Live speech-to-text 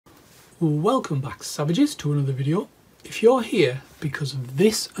Welcome back, savages, to another video. If you're here because of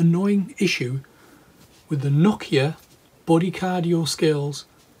this annoying issue with the Nokia body cardio scales,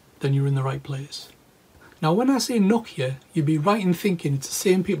 then you're in the right place. Now when I say Nokia, you'd be right in thinking it's the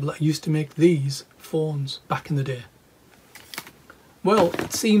same people that used to make these phones back in the day. Well,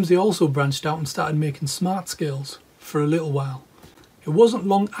 it seems they also branched out and started making smart scales for a little while. It wasn't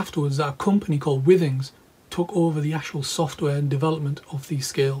long afterwards that a company called Withings took over the actual software and development of these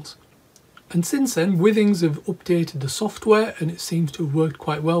scales. And since then, Withings have updated the software and it seems to have worked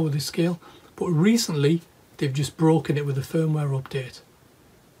quite well with this scale. But recently, they've just broken it with a firmware update.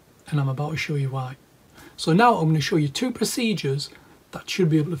 And I'm about to show you why. So now I'm going to show you two procedures that should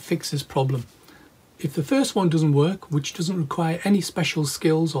be able to fix this problem. If the first one doesn't work, which doesn't require any special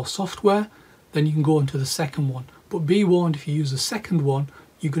skills or software, then you can go on to the second one. But be warned, if you use the second one,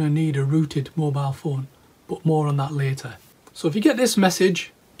 you're going to need a rooted mobile phone. But more on that later. So if you get this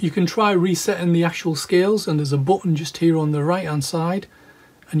message, you can try resetting the actual scales, and there's a button just here on the right hand side,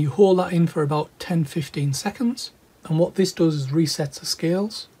 and you hold that in for about 10-15 seconds, and what this does is resets the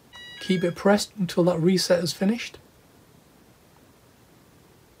scales. Keep it pressed until that reset is finished.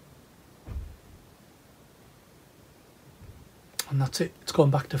 And that's it, it's gone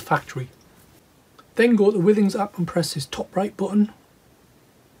back to factory. Then go to the Withings app and press this top right button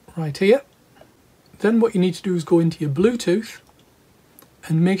right here. Then what you need to do is go into your Bluetooth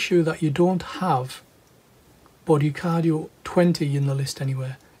and make sure that you don't have Body Cardio 20 in the list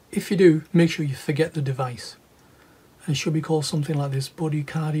anywhere. If you do, make sure you forget the device. And it should be called something like this, Body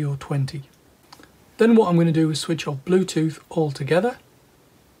Cardio 20. Then what I'm going to do is switch off Bluetooth altogether.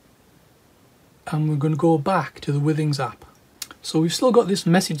 And we're going to go back to the Withings app. So we've still got this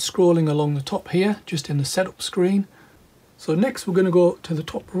message scrolling along the top here, just in the setup screen. So next we're going to go to the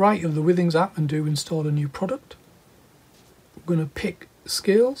top right of the Withings app and do install a new product. We're going to pick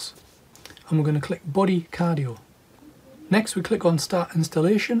scales and we're going to click body cardio. Next we click on start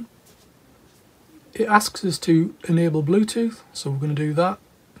installation. It asks us to enable Bluetooth, so we're going to do that.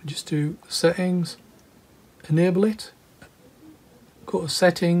 Just do settings, enable it, go to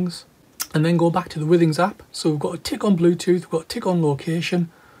settings, and then go back to the Withings app. So we've got a tick on Bluetooth, we've got a tick on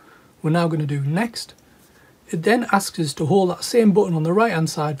location. We're now going to do next. It then asks us to hold that same button on the right hand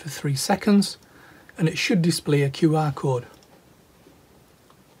side for 3 seconds, and it should display a QR code.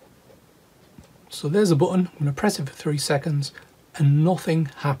 So there's a button, I'm going to press it for 3 seconds and nothing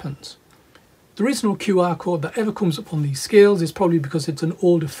happens. There is no QR code that ever comes up on these scales. It's probably because it's an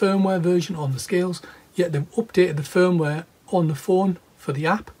older firmware version on the scales, yet they've updated the firmware on the phone for the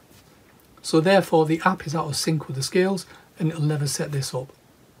app. So therefore the app is out of sync with the scales and it'll never set this up.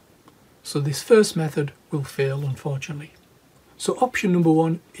 So this first method will fail, unfortunately. So option number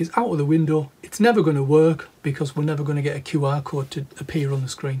 1 is out of the window. It's never going to work because we're never going to get a QR code to appear on the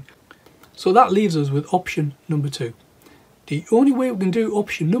screen. So that leaves us with option number 2. The only way we can do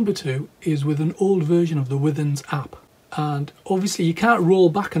option number 2 is with an old version of the Withings app. And obviously you can't roll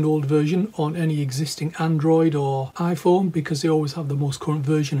back an old version on any existing Android or iPhone because they always have the most current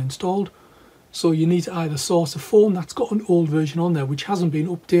version installed. So you need to either source a phone that's got an old version on there which hasn't been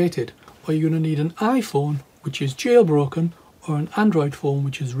updated, or you're going to need an iPhone which is jailbroken or an Android phone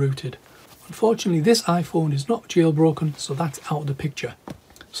which is rooted. Unfortunately this iPhone is not jailbroken, so that's out of the picture.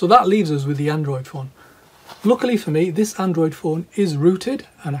 So that leaves us with the Android phone. Luckily for me, this Android phone is rooted,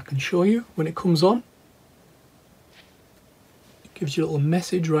 and I can show you when it comes on. It gives you a little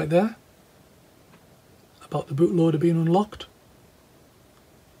message right there about the bootloader being unlocked.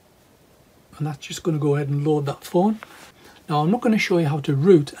 And that's just going to go ahead and load that phone. Now I'm not going to show you how to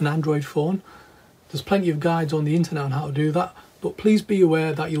root an Android phone. There's plenty of guides on the internet on how to do that, but please be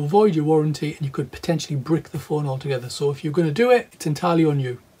aware that you'll void your warranty and you could potentially brick the phone altogether. So if you're going to do it, it's entirely on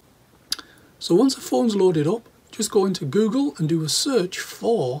you. So once the phone's loaded up, just go into Google and do a search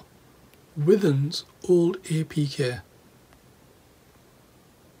for Withings old APK.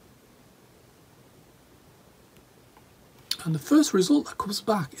 And the first result that comes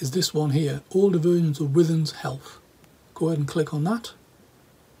back is this one here, older versions of Withings Health. Go ahead and click on that.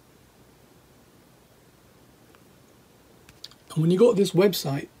 And when you go to this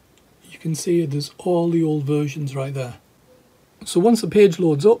website, you can see there's all the old versions right there. So once the page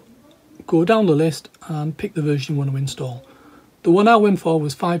loads up, go down the list and pick the version you want to install. The one I went for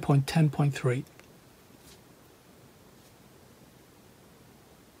was 5.10.3.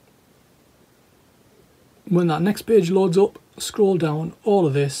 When that next page loads up, scroll down all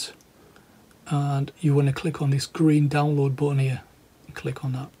of this and you want to click on this green download button here. And click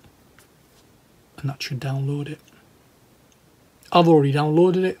on that. And that should download it. I've already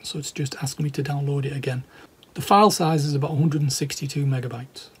downloaded it, so it's just asking me to download it again. The file size is about 162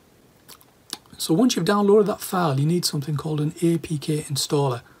 megabytes. So once you've downloaded that file, you need something called an APK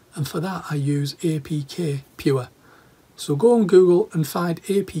installer, and for that I use APK Pure. So go on Google and find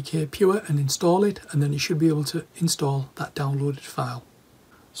APK Pure and install it, and then you should be able to install that downloaded file.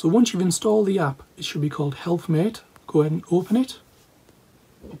 So once you've installed the app, it should be called HealthMate. Go ahead and open it.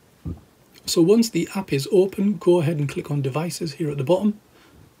 So once the app is open, go ahead and click on Devices here at the bottom.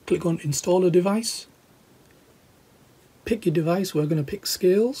 Click on Install a Device. Pick your device. We're going to pick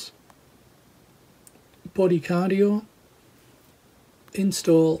Scales. Body Cardio.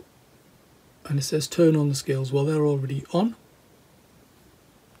 Install. And it says turn on the scales. Well, they're already on.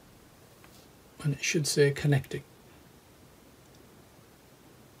 And it should say connecting.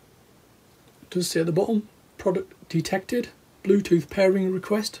 It does say at the bottom, product detected. Bluetooth pairing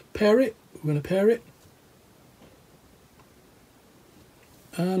request. Pair it. We're going to pair it.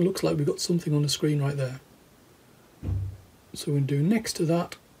 And looks like we've got something on the screen right there. So we're going to do next to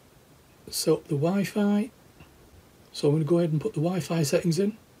that, set up the Wi-Fi. So I'm going to go ahead and put the Wi-Fi settings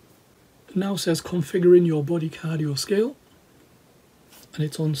in. It now says configuring your body cardio scale. And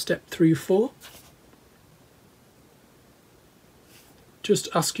it's on step 3 of 4. Just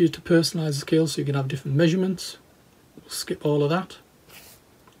ask you to personalize the scale so you can have different measurements. We'll skip all of that.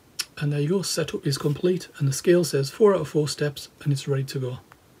 And there you go, setup is complete, and the scale says 4 out of 4 steps and it's ready to go.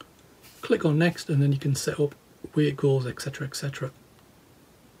 Click on next and then you can set up weight goals, etc, etc.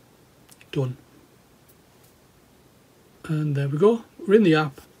 Done. And there we go, we're in the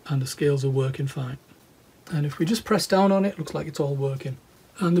app and the scales are working fine. And if we just press down on it, looks like it's all working.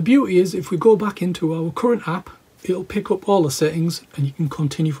 And the beauty is, if we go back into our current app, it'll pick up all the settings and you can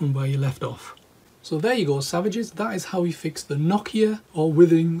continue from where you left off. So there you go, savages. That is how we fix the Nokia or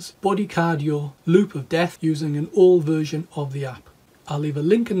Withings body cardio loop of death using an old version of the app. I'll leave a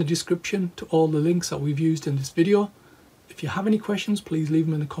link in the description to all the links that we've used in this video. If you have any questions, please leave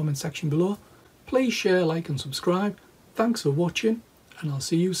them in the comment section below. Please share, like and subscribe. Thanks for watching, and I'll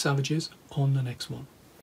see you savages on the next one.